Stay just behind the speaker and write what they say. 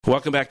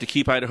Welcome back to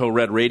Keep Idaho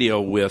Red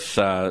Radio with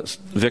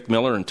Vic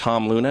Miller and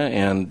Tom Luna,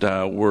 and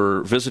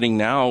we're visiting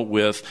now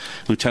with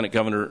Lieutenant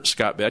Governor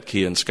Scott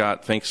Bedke. And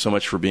Scott, thanks so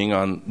much for being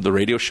on the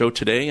radio show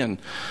today and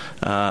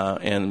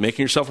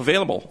making yourself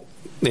available.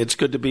 It's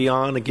good to be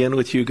on again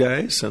with you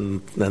guys,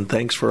 and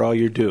thanks for all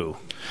you do.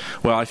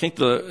 Well, I think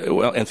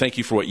and thank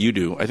you for what you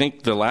do. I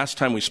think the last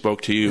time we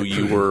spoke to you,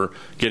 you were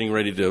getting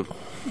ready to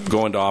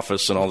go into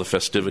office and all the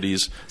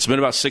festivities. It's been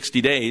about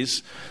 60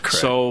 days. Correct.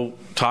 So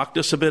talk to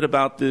us a bit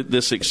about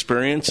this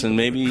experience and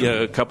maybe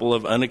a couple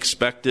of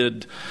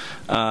unexpected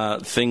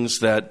things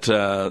that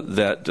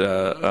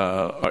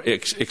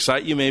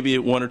excite you, maybe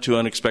one or two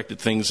unexpected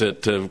things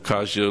that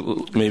cause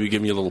you, maybe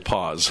give you a little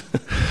pause.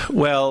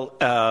 Well,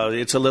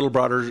 it's a little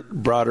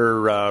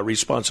broader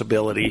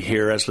responsibility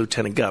here as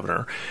Lieutenant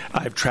Governor.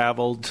 I've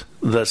traveled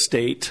the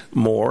state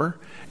more.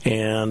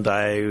 And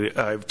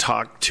I've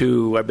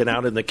been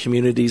out in the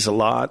communities a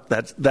lot.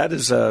 That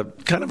is a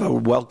kind of a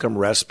welcome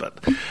respite.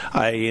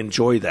 I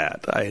enjoy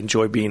that. I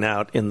enjoy being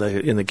out in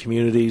the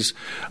communities.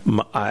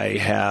 I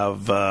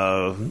have,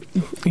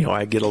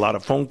 I get a lot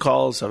of phone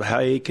calls of,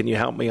 hey, can you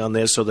help me on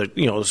this? So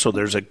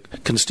there's a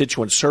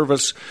constituent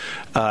service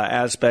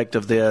aspect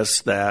of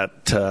this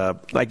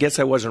that I guess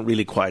I wasn't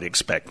really quite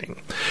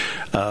expecting.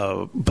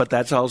 But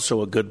that's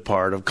also a good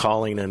part of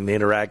calling and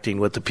interacting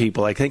with the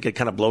people. I think it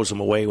kind of blows them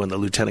away when the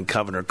Lieutenant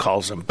Governor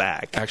calls them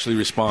back. Actually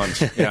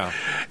responds, yeah.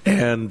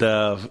 And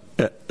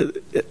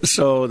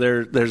so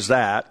there's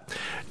that.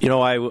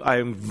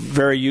 I'm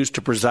very used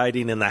to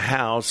presiding in the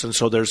House, and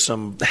so there's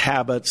some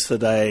habits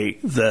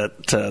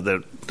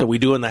that we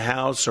do in the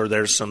House, or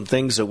there's some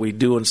things that we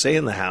do and say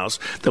in the House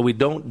that we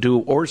don't do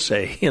or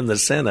say in the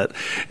Senate.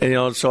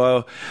 And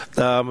so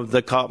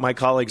my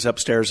colleagues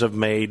upstairs have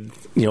made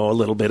a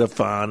little bit of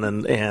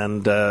fun,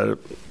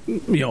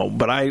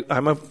 but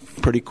I'm a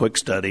pretty quick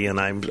study, and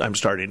I'm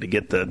starting to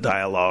get the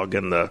dialogue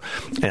and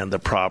the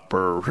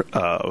proper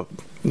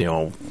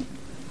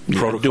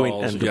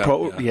protocols,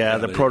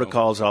 the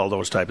protocols, all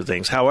those type of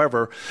things.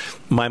 However,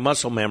 my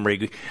muscle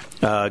memory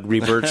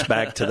reverts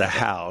back to the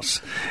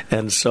House,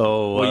 and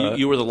so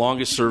you were the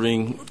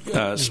longest-serving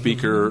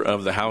Speaker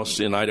of the House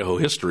in Idaho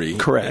history.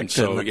 Correct. And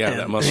so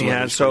that muscle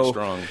memory is pretty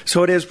strong.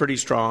 So it is pretty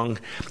strong,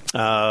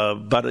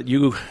 I'm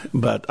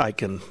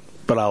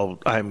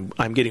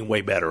getting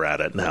way better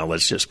at it now.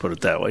 Let's just put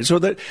it that way. So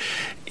that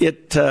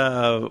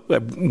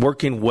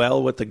working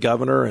well with the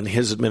governor and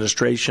his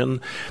administration.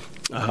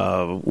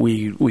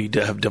 We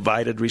have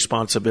divided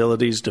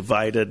responsibilities,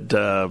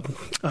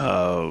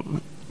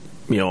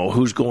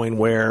 who's going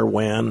where,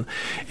 when.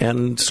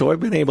 And so I've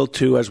been able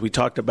to, as we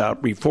talked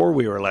about before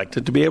we were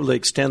elected, to be able to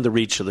extend the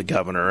reach of the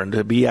governor and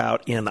to be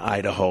out in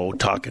Idaho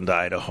talking to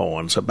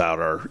Idahoans about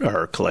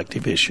our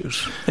collective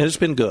issues. And it's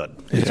been good.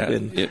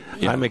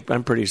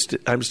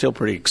 I'm still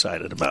pretty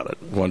excited about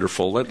it.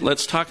 Wonderful.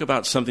 Let's talk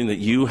about something that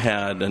you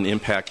had an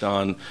impact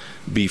on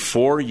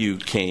before you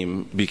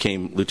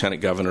became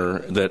Lieutenant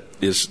Governor that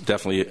is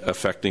definitely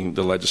affecting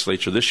the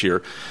legislature this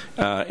year.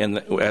 And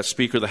as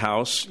Speaker of the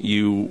House,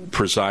 you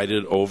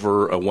presided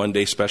over a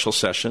one-day special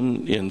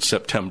session in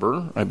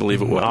September, I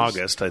believe it was.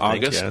 August, I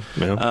think.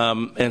 Yeah.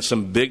 And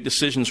some big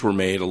decisions were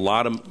made.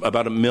 About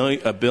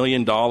 $1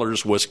 billion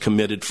was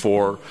committed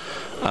for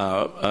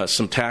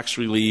some tax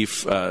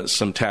relief,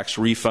 some tax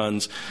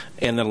refunds,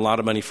 and then a lot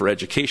of money for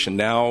education.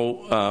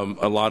 Now,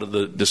 a lot of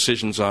the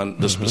decisions on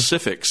the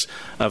specifics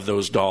of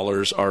those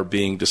dollars are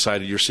being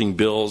decided. You're seeing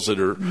bills that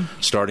are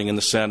starting in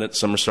the Senate,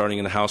 some are starting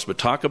in the House. But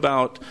talk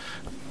about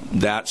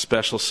that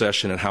special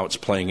session and how it's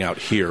playing out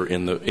here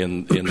in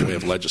the way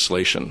of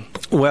legislation.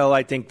 Well,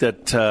 I think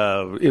that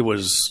it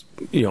was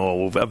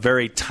a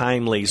very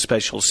timely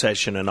special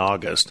session in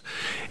August,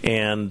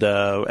 and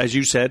as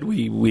you said,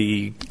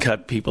 we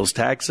cut people's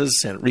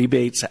taxes, sent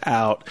rebates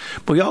out,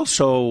 but we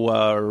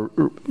also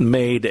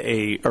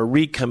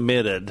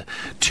recommitted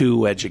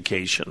to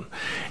education,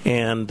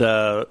 and.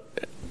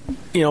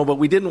 But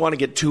we didn't want to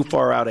get too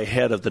far out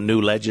ahead of the new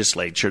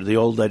legislature. The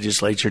old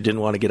legislature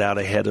didn't want to get out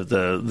ahead of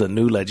the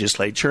new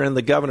legislature, and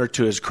the governor,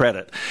 to his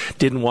credit,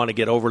 didn't want to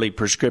get overly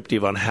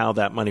prescriptive on how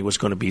that money was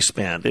going to be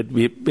spent.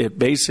 It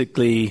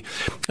basically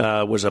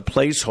was a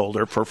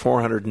placeholder for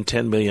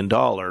 $410 million,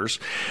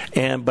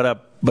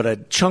 but a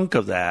chunk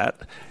of that,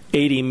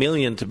 $80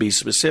 million to be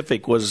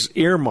specific, was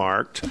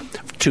earmarked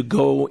to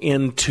go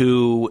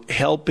into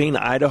helping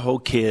Idaho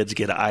kids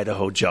get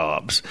Idaho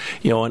jobs,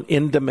 an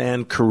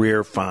in-demand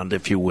career fund,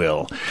 if you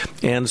will.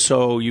 And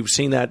so you've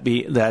seen that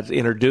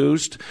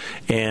introduced,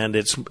 and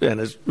it's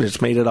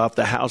made it off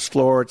the House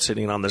floor. It's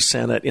sitting on the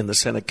Senate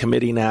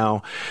committee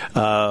now.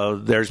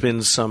 There's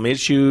been some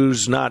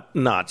issues,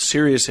 not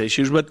serious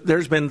issues, but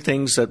there's been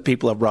things that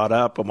people have brought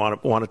up. I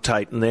want to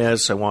tighten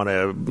this. I want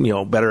a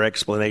better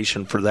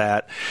explanation for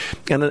that.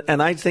 And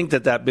and I think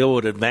that bill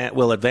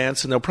will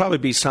advance, and there'll probably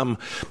be some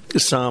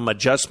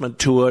adjustment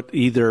to it,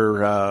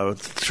 either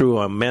through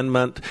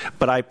amendment,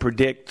 but I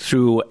predict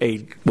through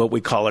what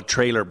we call a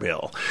trailer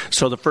bill.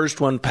 So the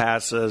first one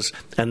passes,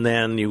 and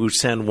then you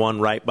send one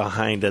right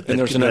behind it. And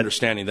there's an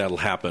understanding that'll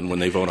happen when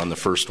they vote on the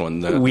first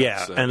one.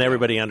 And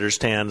everybody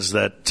understands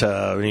that.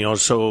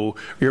 So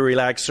you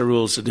relax the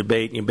rules of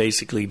debate, and you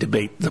basically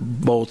debate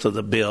both of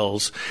the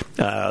bills,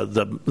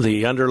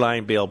 the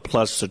underlying bill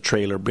plus the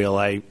trailer bill.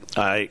 I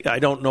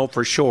don't know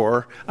for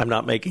sure. I'm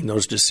not making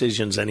those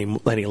decisions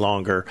any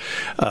longer,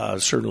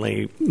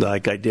 certainly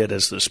like I did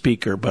as the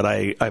speaker, but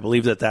I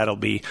believe that'll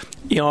be,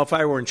 if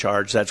I were in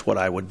charge, that's what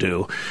I would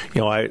do.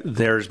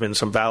 There's been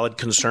some valid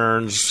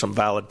concerns, some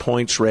valid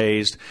points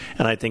raised,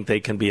 and I think they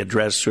can be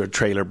addressed through a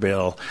trailer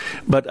bill.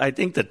 But I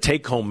think the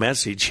take-home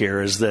message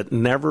here is that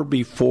never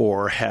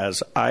before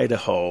has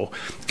Idaho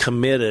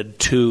committed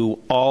to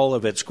all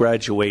of its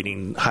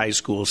graduating high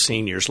school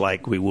seniors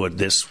like we would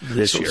this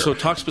year. So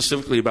talk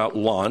specifically about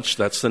launch.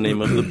 That's the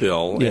name of the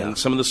bill, and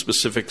some of the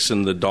specifics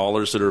and the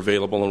dollars that are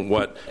available and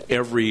what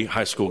every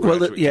high school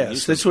graduate can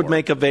use this would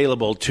make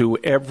available to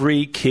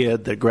every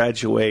kid that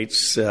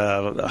graduates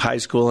high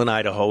school in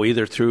Idaho,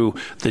 either through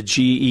the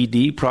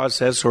GED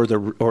process or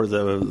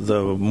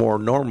the more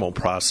normal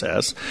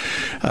process,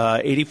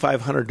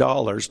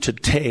 $8,500 to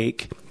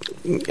take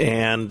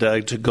and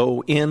to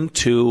go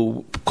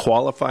into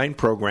qualifying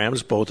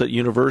programs, both at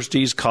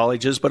universities,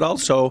 colleges, but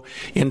also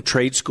in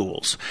trade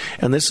schools.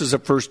 And this is the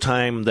first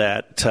time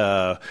that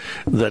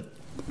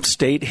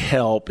state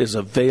help is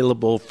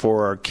available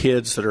for our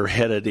kids that are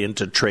headed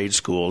into trade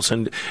schools.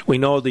 And we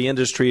know the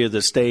industry of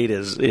the state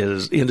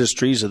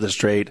industries of the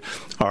state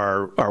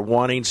are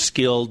wanting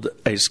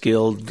a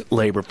skilled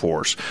labor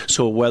force.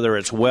 So whether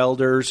it's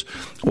welders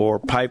or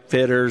pipe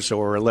fitters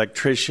or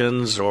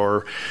electricians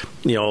or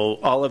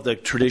all of the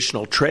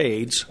traditional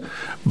trades,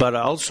 but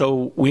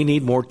also we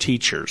need more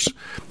teachers.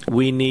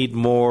 We need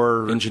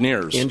more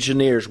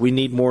engineers. We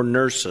need more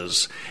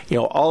nurses.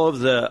 All of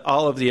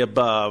the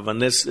above,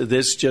 and this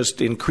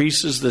just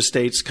increases the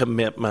state's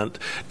commitment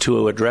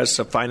to address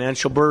the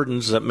financial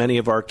burdens that many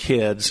of our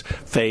kids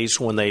face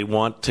when they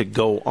want to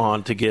go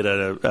on to get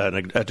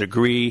a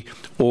degree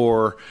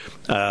or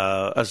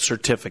a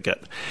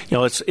certificate.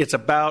 This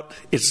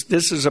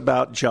is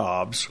about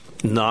jobs,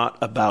 not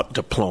about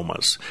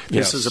diplomas.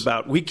 This is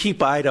about, we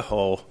keep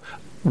Idaho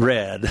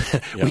red.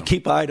 Yeah. We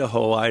keep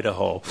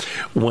Idaho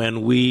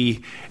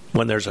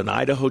when there's an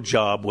Idaho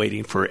job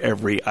waiting for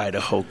every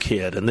Idaho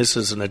kid. And this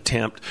is an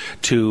attempt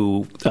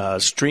to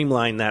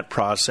streamline that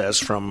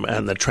process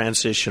and the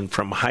transition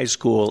from high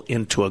school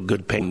into a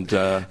good paying.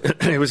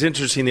 It was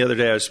interesting the other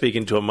day, I was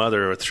speaking to a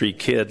mother with 3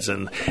 kids,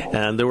 and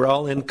they were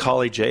all in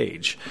college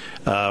age,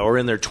 or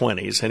in their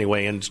 20s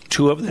anyway. And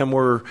 2 of them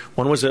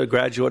one was a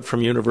graduate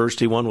from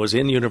university, one was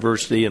in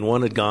university, and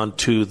one had gone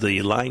to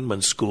the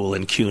lineman school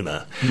in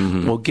Cuna.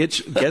 Mm-hmm. Well,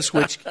 guess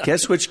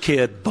which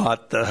kid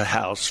bought the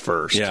house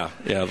first? Yeah,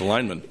 the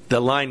lineman.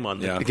 The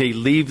lineman. Yeah. Okay,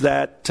 leave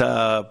that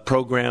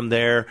program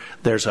there.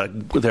 There's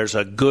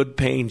a good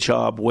paying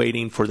job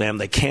waiting for them.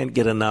 They can't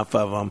get enough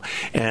of them.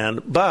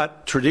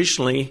 But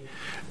traditionally,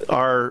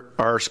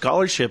 our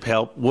scholarship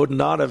help would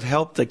not have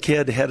helped the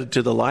kid headed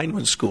to the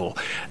lineman school.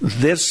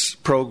 This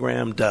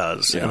program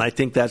does, and I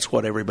think that's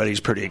what everybody's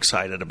pretty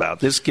excited about.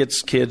 This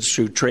gets kids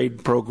through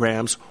trade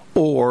programs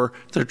or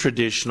the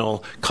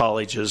traditional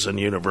colleges and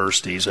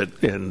universities,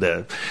 and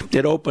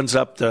it opens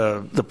up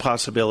the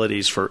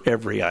possibilities for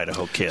every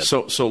Idaho kid.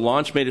 So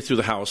launch made it through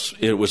the House.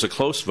 It was a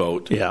close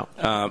vote,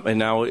 and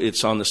now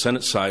it's on the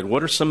Senate side.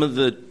 What are some of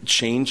the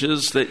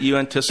changes that you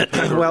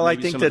anticipate? Well, I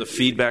think some of the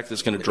feedback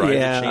that's going to drive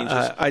the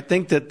changes. I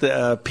think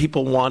that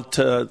people want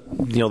to,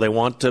 they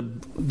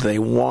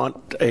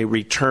want a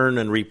return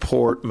and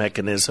report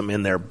mechanism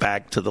in there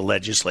back to the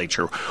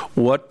legislature.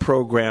 What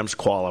programs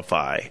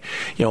qualify?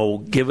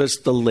 Give us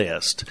the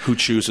list. Who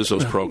chooses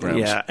those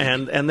programs? Yeah,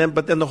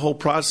 but then the whole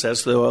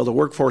process. The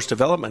Workforce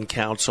Development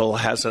Council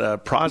has a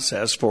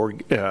process for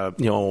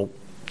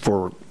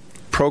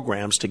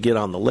programs to get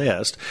on the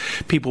list.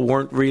 People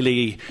weren't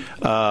really.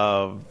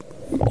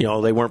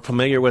 They weren't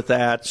familiar with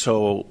that,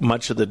 so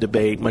much of the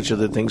debate, much of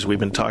the things we've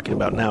been talking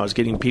about now is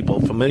getting people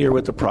familiar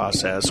with the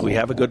process. We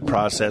have a good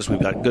process.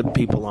 We've got good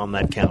people on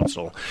that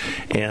council,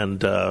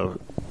 and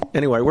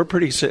anyway, we're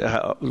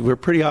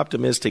pretty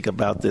optimistic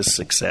about this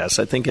success.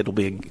 I think it'll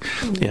be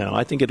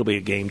a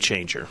game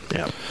changer.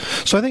 Yeah.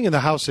 So I think in the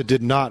House it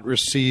did not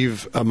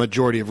receive a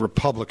majority of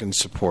Republican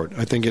support.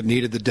 I think it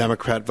needed the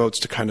Democrat votes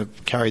to kind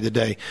of carry the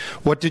day.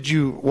 What did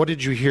you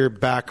hear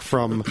back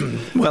from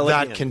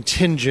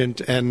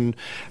contingent, and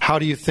how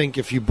do you think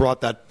if you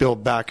brought that bill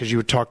back, as you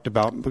had talked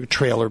about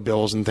trailer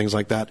bills and things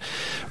like that,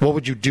 what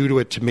would you do to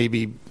it to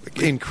maybe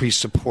increase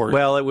support?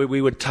 Well,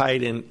 we would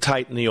tighten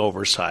the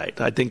oversight.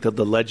 I think that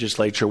the legislature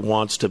legislature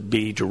wants to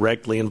be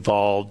directly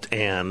involved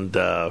and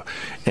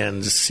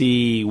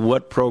see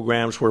what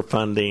programs we're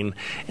funding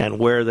and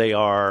where they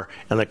are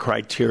and the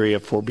criteria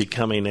for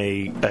becoming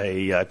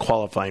a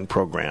qualifying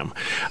program.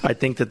 I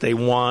think that they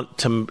want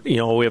to,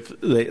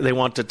 if they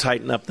want to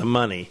tighten up the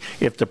money.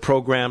 If the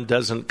program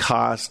doesn't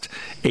cost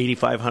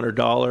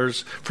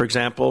 $8,500, for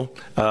example,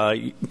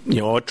 a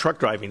truck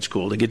driving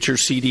school to get your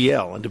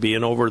CDL and to be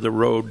an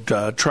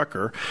over-the-road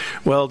trucker,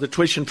 well, the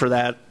tuition for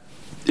that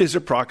is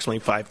approximately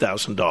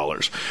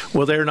 $5,000.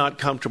 Well, they're not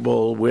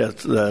comfortable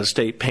with the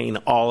state paying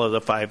all of the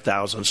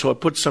 $5,000, so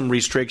it puts some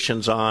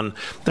restrictions on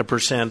the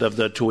percent of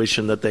the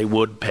tuition that they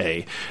would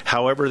pay.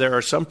 However, there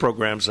are some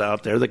programs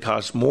out there that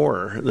cost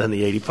more than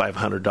the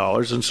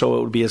 $8,500, and so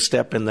it would be a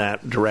step in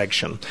that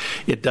direction.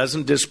 It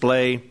doesn't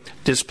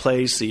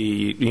displace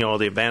the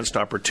advanced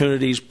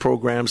opportunities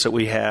programs that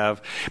we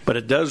have, but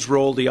it does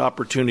roll the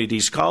opportunity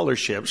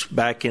scholarships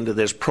back into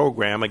this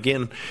program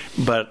again,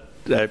 but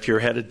if you're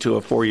headed to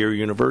a four-year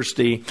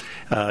university,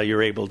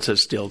 you're able to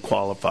still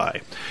qualify.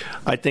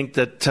 I think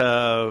that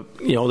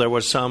there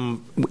was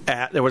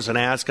an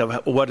ask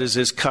of what does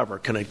this cover?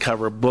 Can it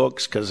cover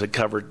books? Because it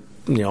covered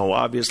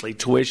obviously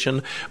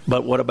tuition,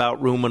 but what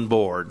about room and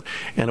board?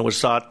 And it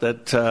was thought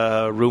that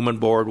room and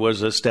board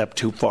was a step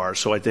too far.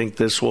 So I think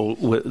this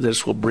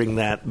will bring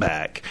that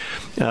back.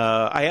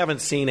 I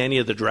haven't seen any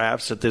of the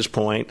drafts at this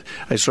point.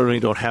 I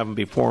certainly don't have them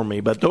before me,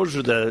 but those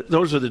are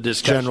the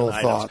discussion general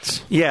items.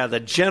 Thoughts. Yeah,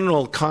 the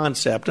general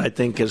concept I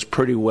think is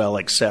pretty well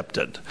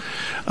accepted.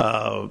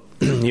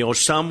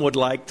 Some would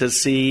like to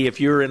see,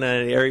 if you're in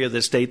an area of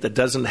the state that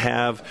doesn't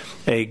have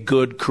a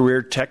good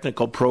career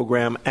technical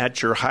program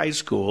at your high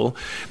school,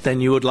 then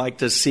you would like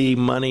to see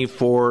money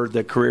for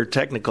the career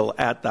technical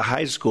at the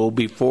high school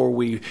before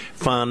we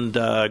fund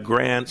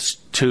grants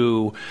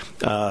to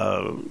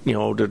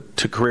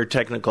career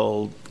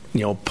technical,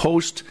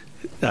 post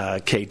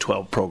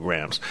K-12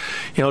 programs.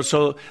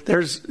 So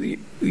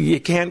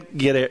you can't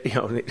get it.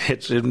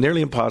 It's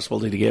nearly impossible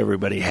to get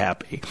everybody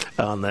happy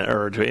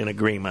in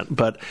agreement.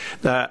 But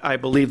I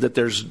believe that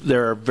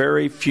there are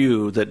very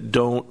few that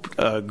don't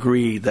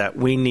agree that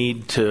we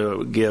need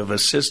to give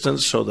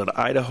assistance so that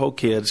Idaho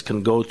kids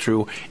can go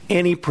through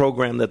any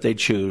program that they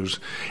choose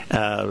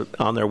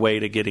on their way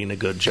to getting a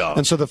good job.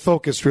 And so the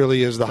focus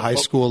really is the high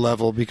school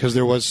level, because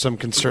there was some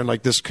concern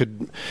it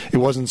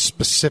wasn't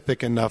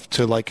specific enough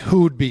to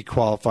who'd be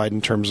qualified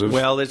in terms of...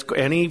 Well, it's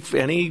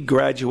any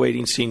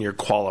graduating senior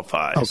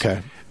qualifies.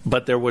 Okay.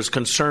 But there was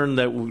concern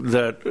that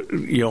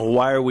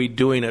why are we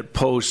doing it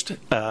post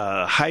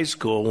high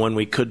school when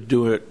we could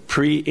do it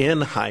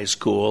in high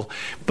school?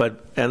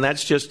 And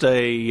that's just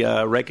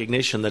a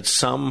recognition that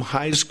some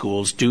high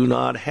schools do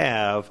not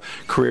have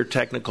career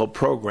technical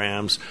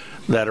programs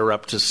that are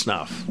up to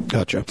snuff.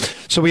 Gotcha.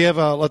 So we have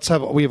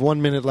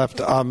 1 minute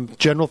left.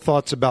 General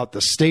thoughts about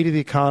the state of the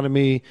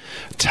economy,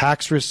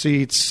 tax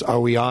receipts. Are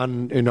we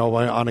on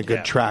a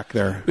good track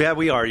there? Yeah,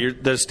 we are.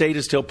 The state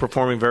is still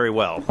performing very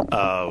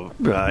well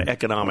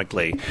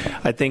economically.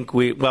 I think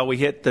we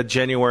hit the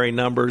January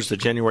numbers, the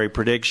January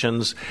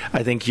predictions.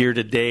 I think year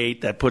to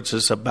date that puts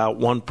us about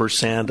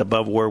 1%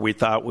 above where we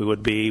thought we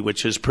would be,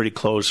 which is pretty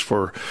close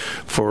for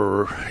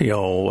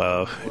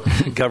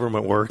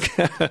government work.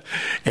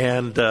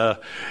 And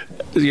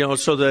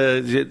so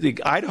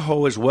the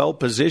Idaho is well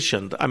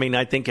positioned. I mean,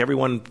 I think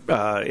everyone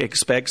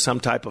expects some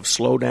type of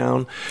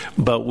slowdown,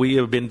 but we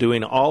have been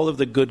doing all of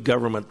the good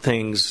government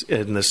things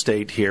in the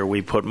state here.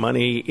 We put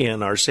money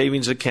in our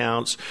savings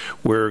accounts.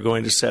 We're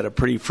going to set a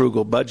pretty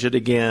frugal budget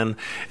again.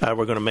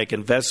 We're going to make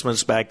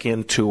investments back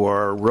into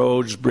our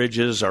roads,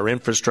 bridges, our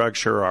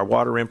infrastructure, our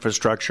water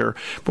infrastructure.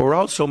 But we're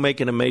also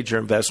making a major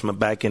investment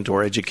back into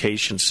our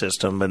education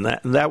system, and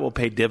that will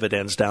pay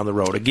dividends down the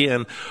road.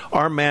 Again,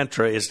 our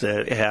mantra is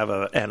to have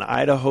an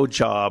Idaho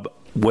job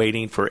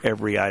waiting for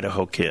every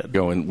Idaho kid.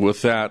 And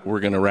with that, we're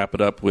going to wrap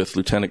it up with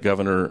Lieutenant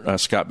Governor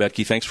Scott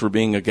Bedke. Thanks for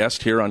being a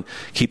guest here on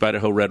Keep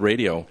Idaho Red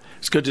Radio.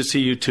 It's good to see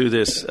you two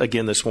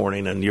this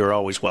morning, and you're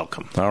always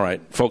welcome. All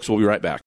right. Folks, we'll be right back.